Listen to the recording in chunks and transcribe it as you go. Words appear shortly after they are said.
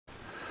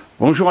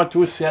Bonjour à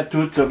tous et à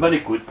toutes, bonne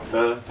écoute.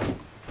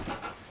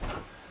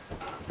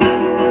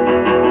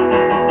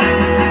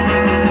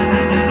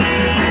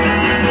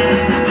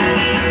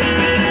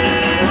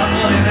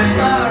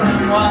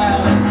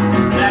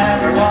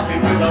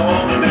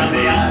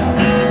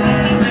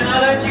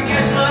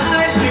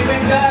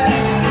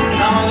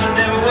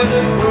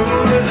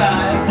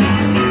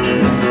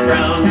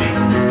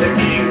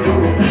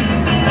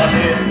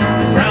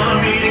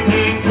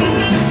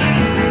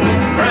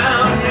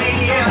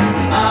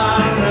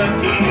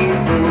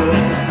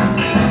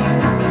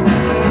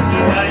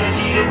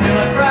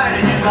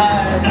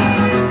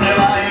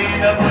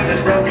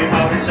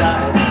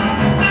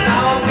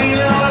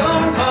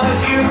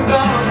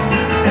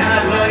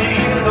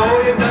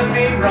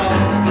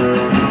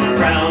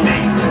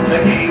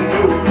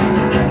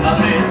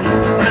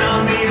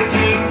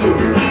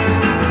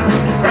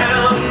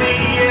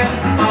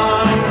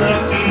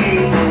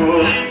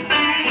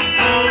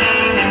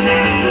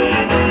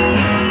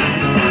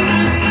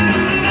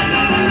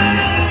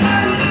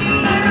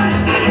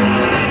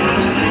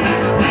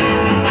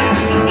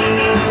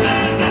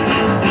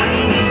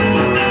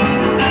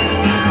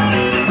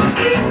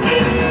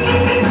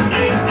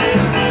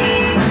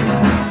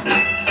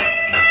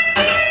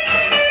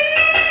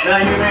 Now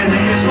you may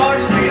think you're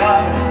smart,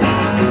 sweetheart.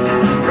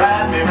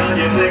 Ride me, run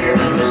your finger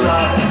from the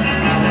start.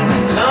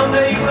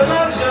 Someday you will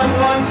love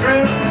someone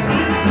true.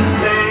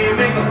 They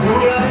make a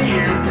fool out of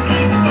you.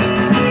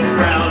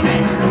 Crown me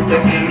the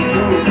king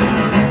fool.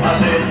 I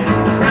said,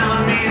 crown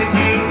me the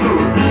king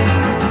fool.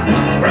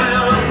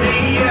 Crown me,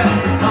 yeah,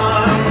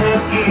 I'm the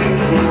king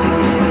fool.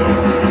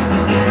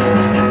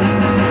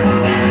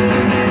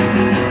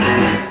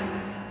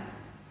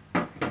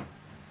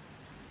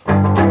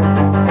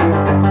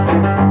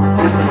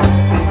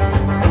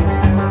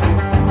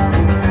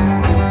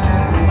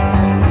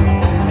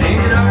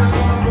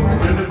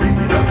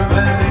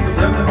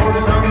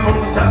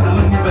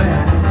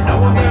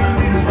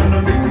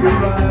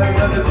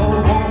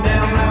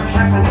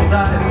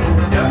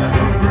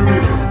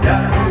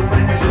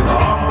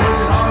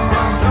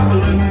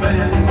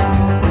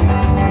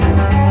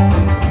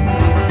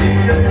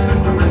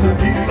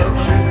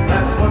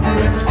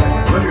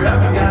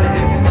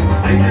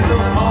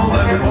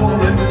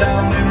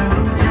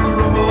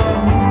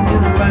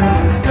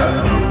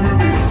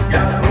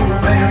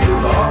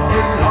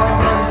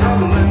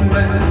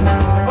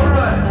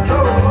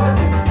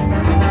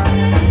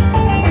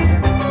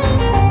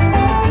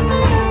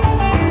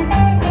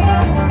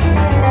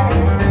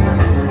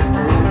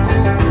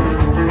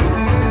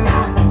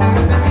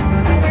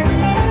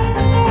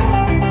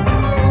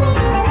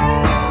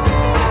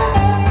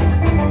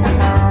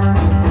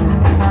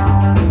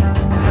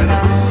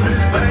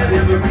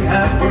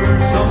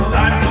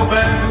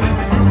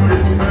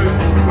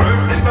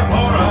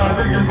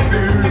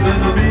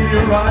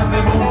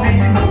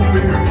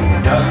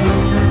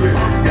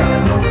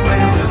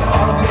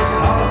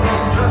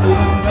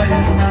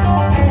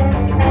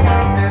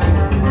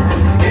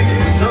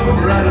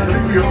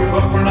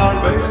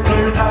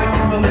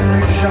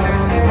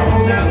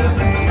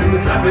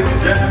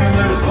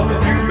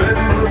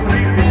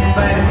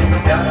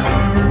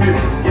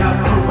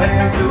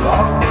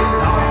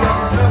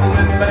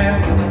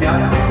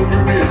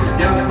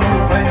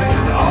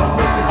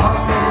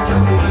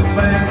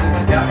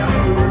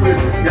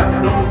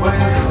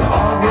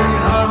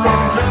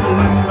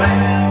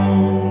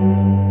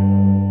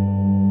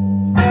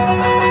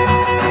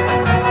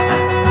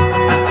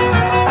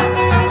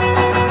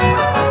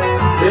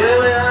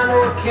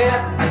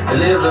 He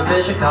lives up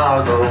in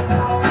Chicago.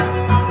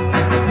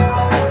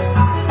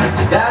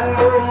 He's got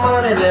more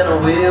money than a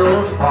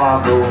Wells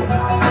Fargo.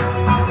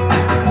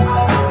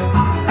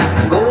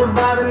 Goes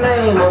by the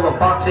name of a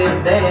Foxy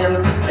Dan,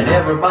 and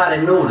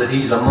everybody knows that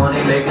he's a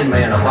money-making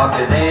man. A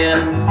Foxy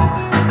Dan,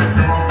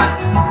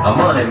 a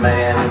money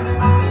man,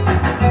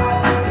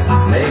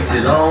 makes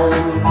his own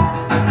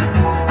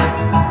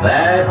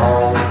at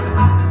home.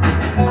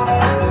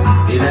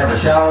 He never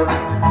shout,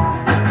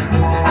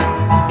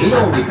 he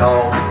don't be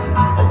called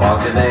a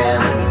Foxy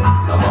Dan,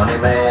 a money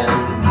man.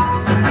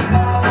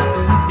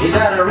 He's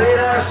got a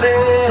radar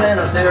set and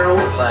a stereo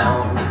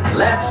sound,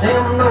 lets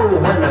him know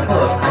when the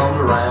fuss comes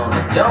around.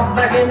 Jump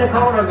back in the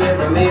corner, give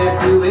him ear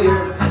to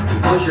ear. You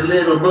push a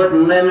little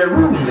button and the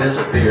room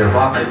disappears.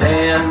 Foxy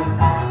Dan,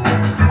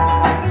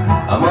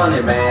 a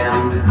money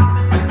man,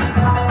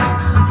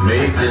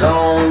 makes his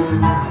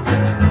own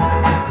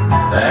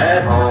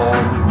at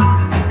home.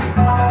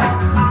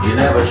 He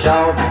never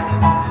shout,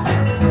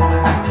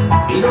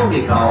 he don't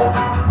get caught,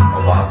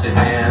 a Foxy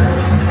Dan.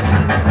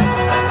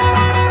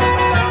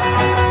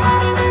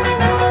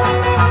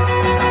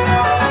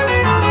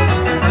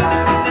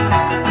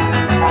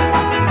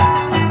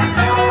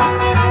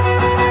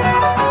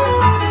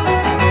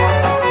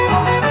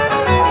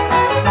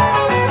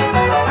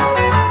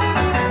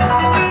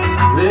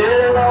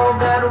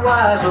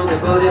 So they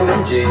put him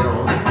in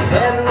jail. He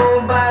had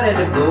nobody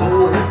to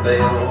go his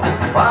bail.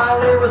 While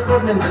they was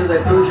putting him through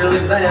that crucial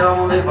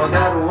exam, they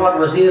forgot what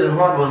was his and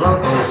what was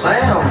Uncle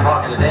Sam.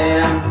 Foxy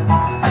Dan,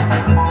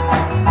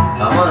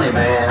 a money man.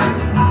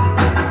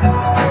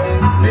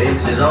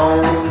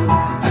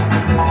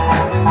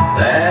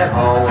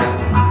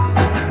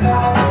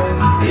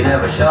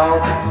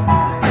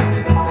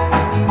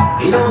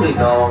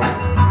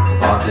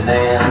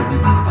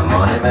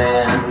 money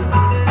man.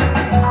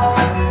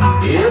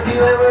 If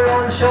you ever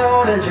run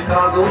short in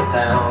Chicago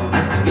town,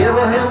 give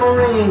him a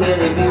ring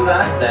and he'll be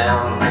right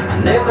down.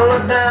 Nickel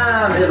or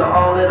dime,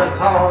 all it'll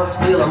cost.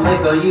 He'll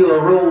make you a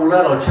roll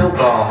that'll choke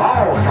a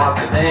horse.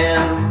 Pocket man,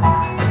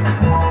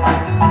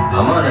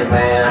 a money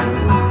man,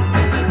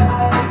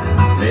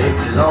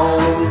 makes his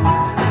own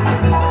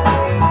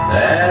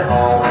at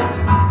home.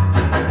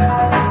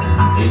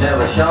 He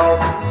never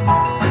shop,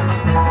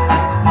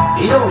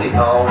 he only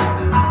called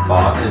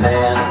boxing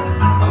man,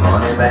 a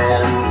money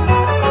man.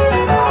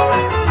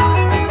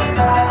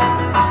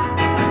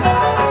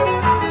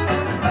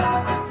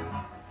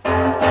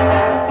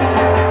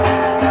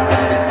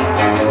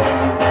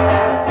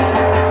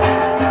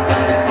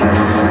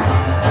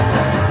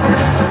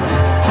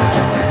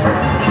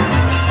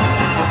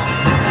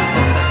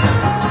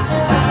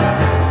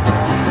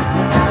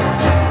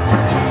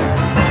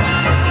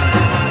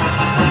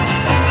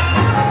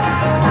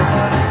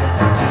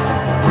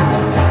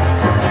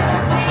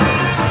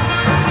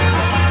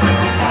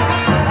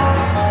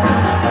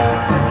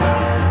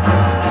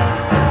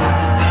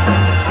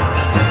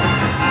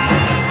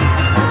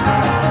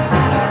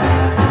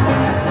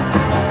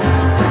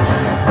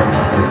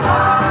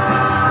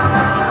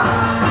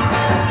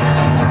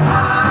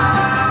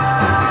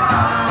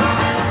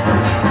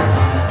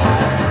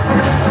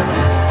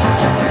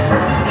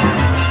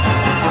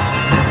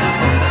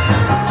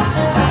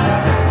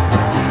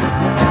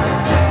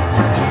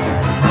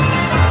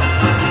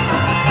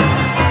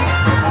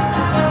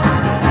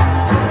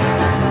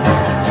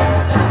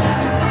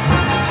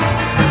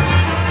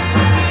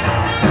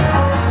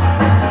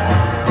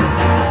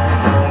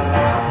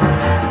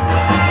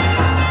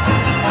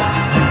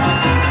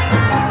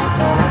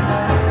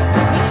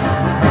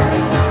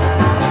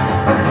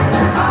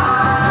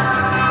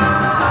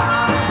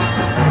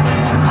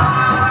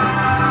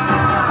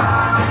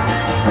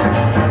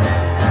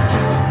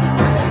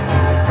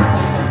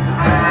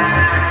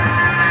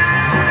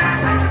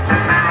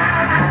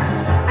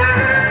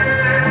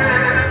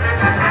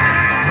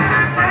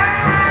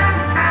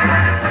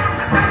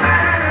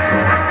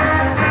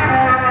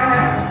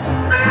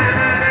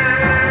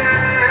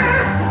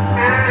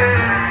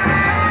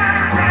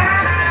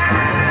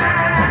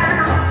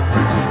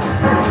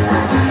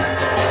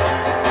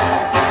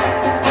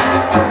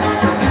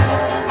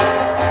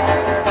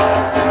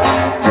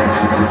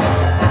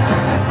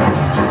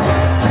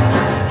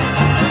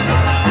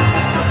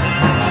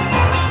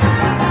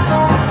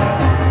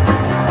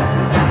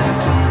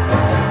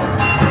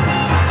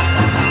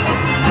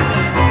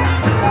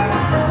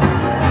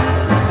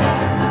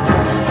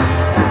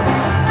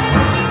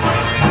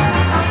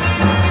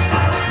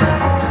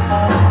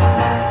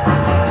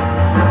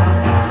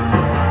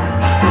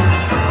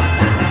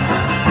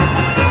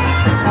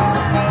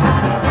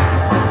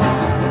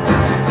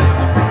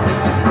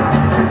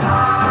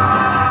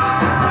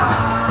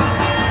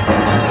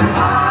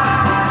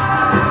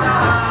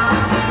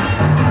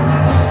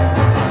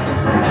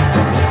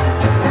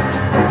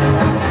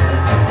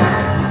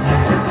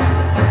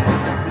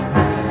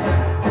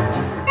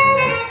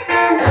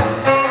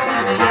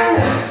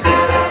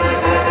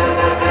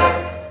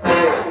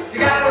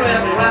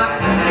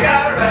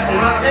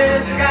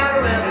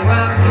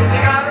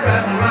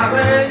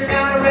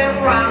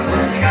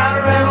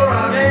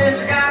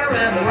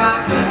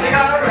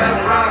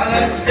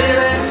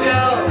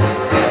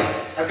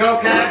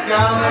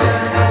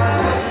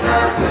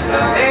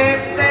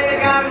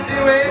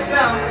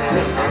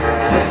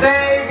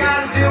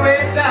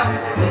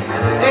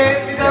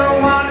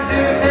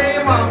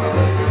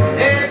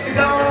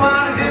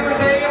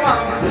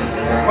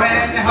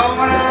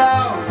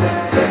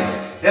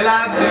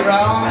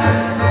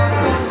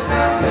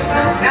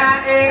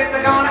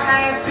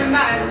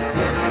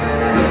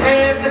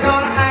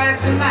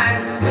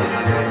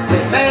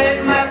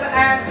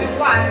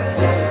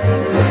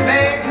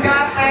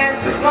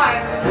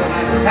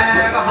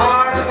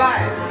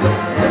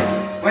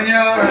 When you're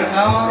at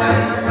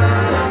home,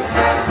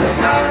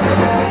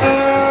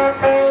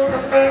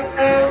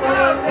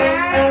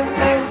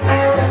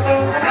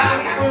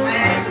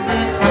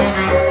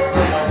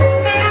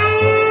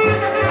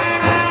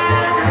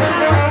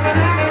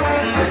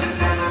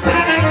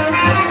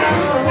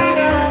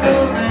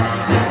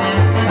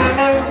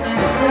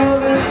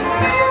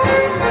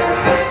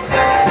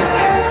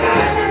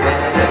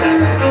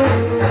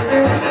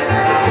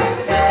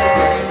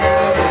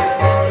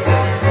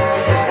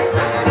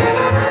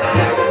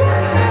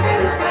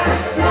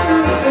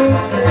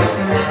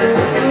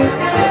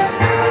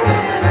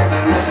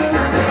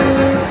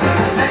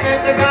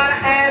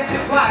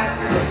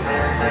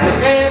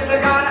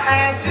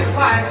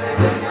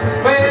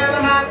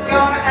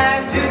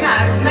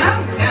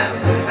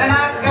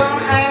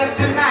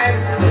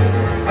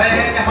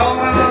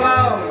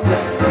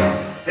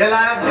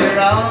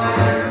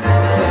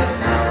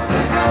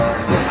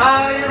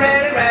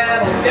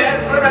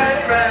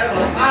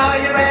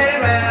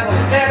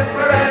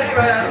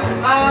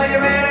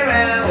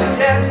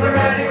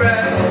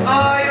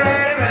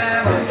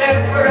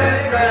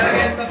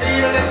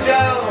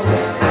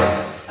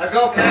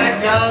 go,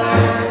 cat, go.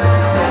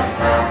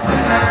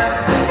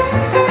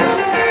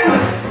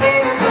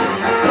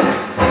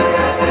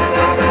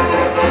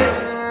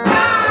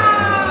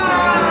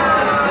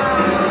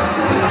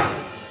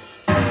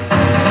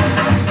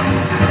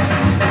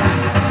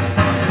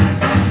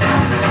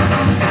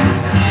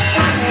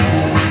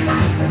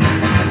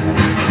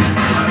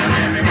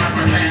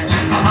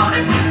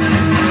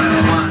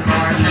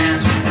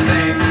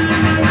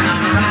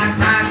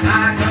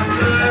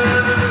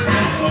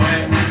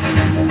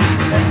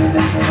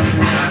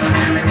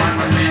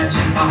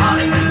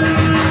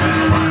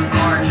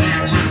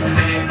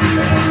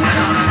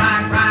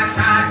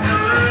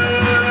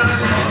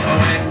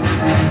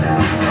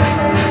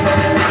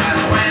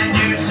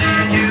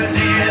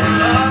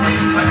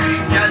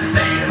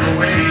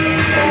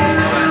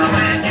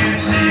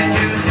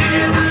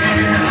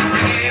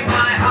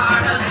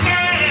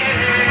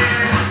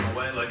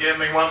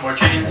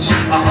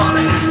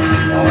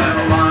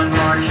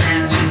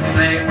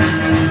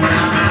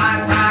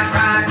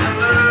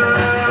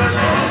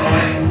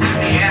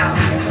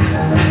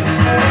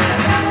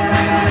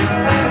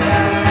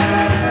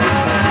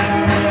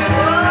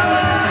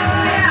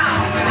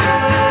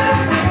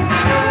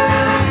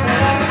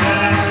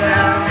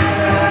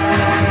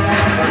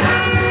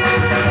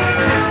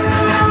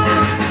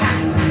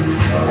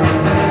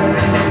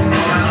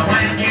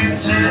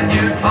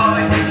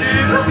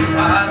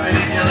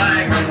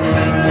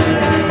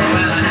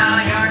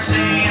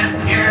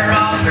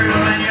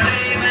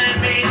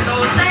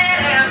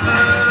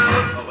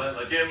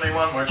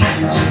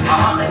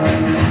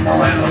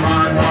 Well, the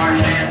mud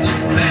marsh dance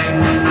thing.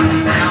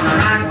 Round the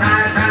rock,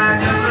 rock, rock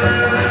the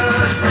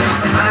blues.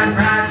 Round the rock,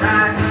 rock,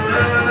 rock the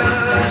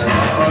blues.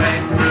 Oh,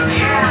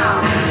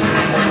 yeah.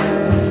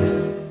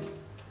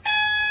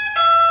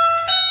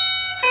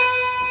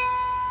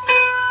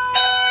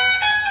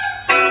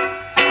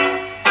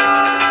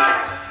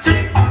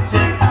 Tick,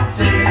 tick,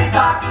 tick,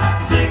 tock.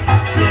 Tick,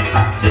 tick,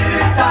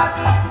 tick, tock.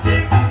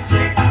 Tick,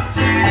 tick,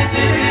 tick,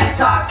 tick,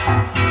 tock.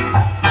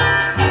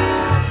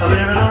 I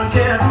live it on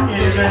Captain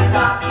Music.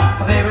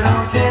 My baby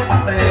don't care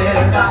for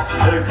bed.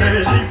 The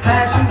crazy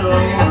passion though.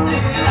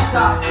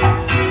 Stop.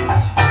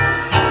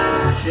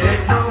 She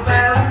ain't no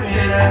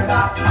ballerina.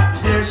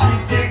 Still she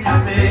digs the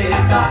big.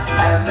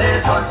 And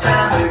there's one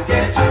sound that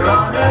gets her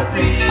on her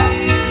feet.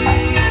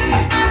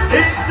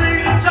 It's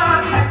singing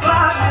chocolate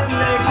clock that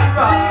makes you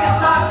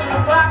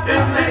rock.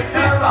 It makes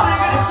her It's singing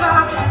rock.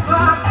 chocolate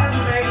clock that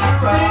makes you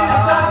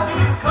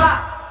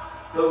rock.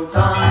 Though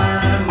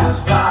time was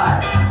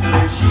fly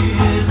when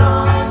she's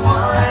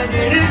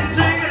unwinding. It's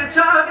singing a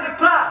chocolate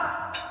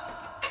clock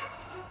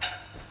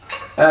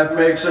That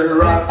makes her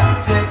rock.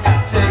 Tick,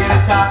 tick,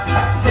 tock.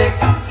 Tick,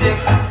 tick,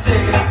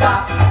 tick,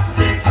 tock.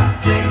 Tick,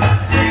 tick,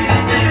 tick,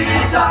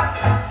 tick, tock.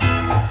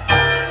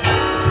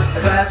 The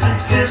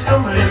classics just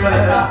don't live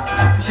it up.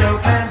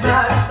 Chopin's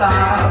not a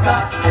style,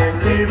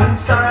 and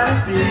Liebenstein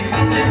is big.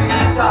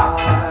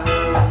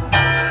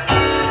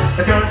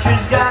 The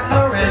country's got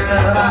no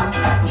rhythm.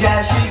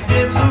 Jazz she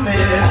gives a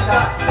miss.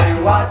 Hey,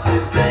 what's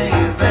this thing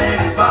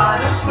invented by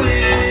the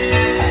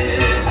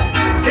Swiss?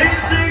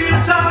 It's singing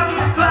a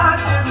chocolate clock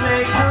that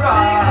makes you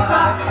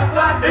rock.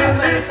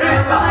 It's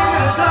singing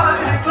a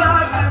chocolate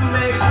clock that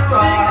makes you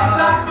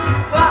rock.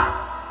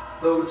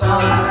 Though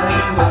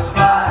time was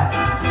fly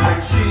when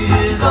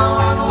she's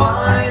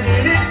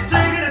unwinding. It's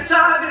singing a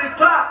chocolate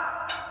clock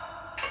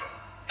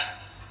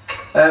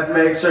That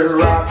makes her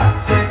rock.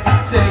 Tick,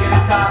 tick,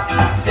 tock.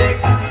 Tick,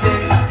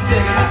 tick,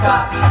 tick,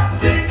 tock.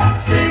 Tick,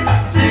 tick,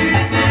 tick,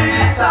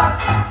 tick, tock.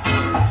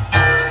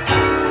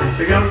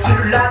 We go to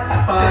lots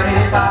of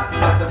parties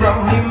from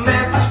the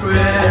Memphis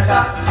Square.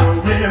 So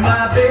clear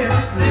my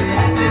baby's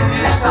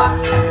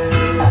clear.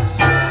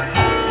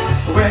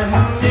 When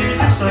the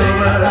music's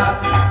over,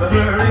 the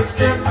hurry's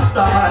just the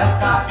start.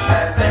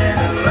 That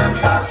pendulum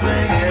starts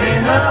swinging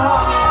in her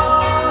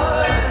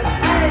heart.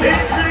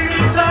 It's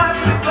singing a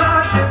chocolate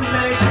clock that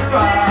makes you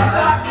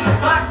rock.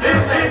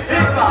 It's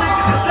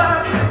singing a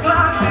chocolate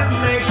clock that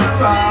makes you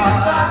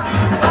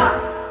rock.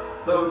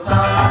 Though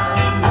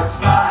time was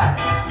fly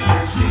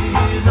when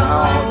she's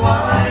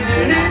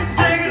unwinding. It's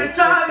singing a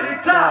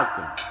chocolate clock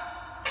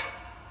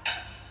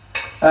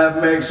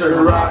That makes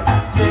her rock.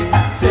 Tick,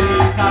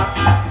 tick, tock.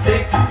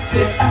 Tick,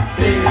 tick,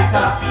 tick,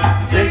 tock.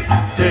 Tick,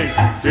 tick,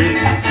 tick,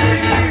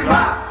 tick,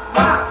 rock,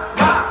 rock,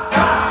 rock,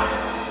 rock.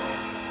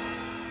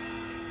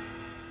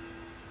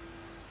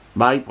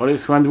 Bye, prenez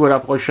soin de vous, à la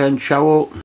prochaine, ciao.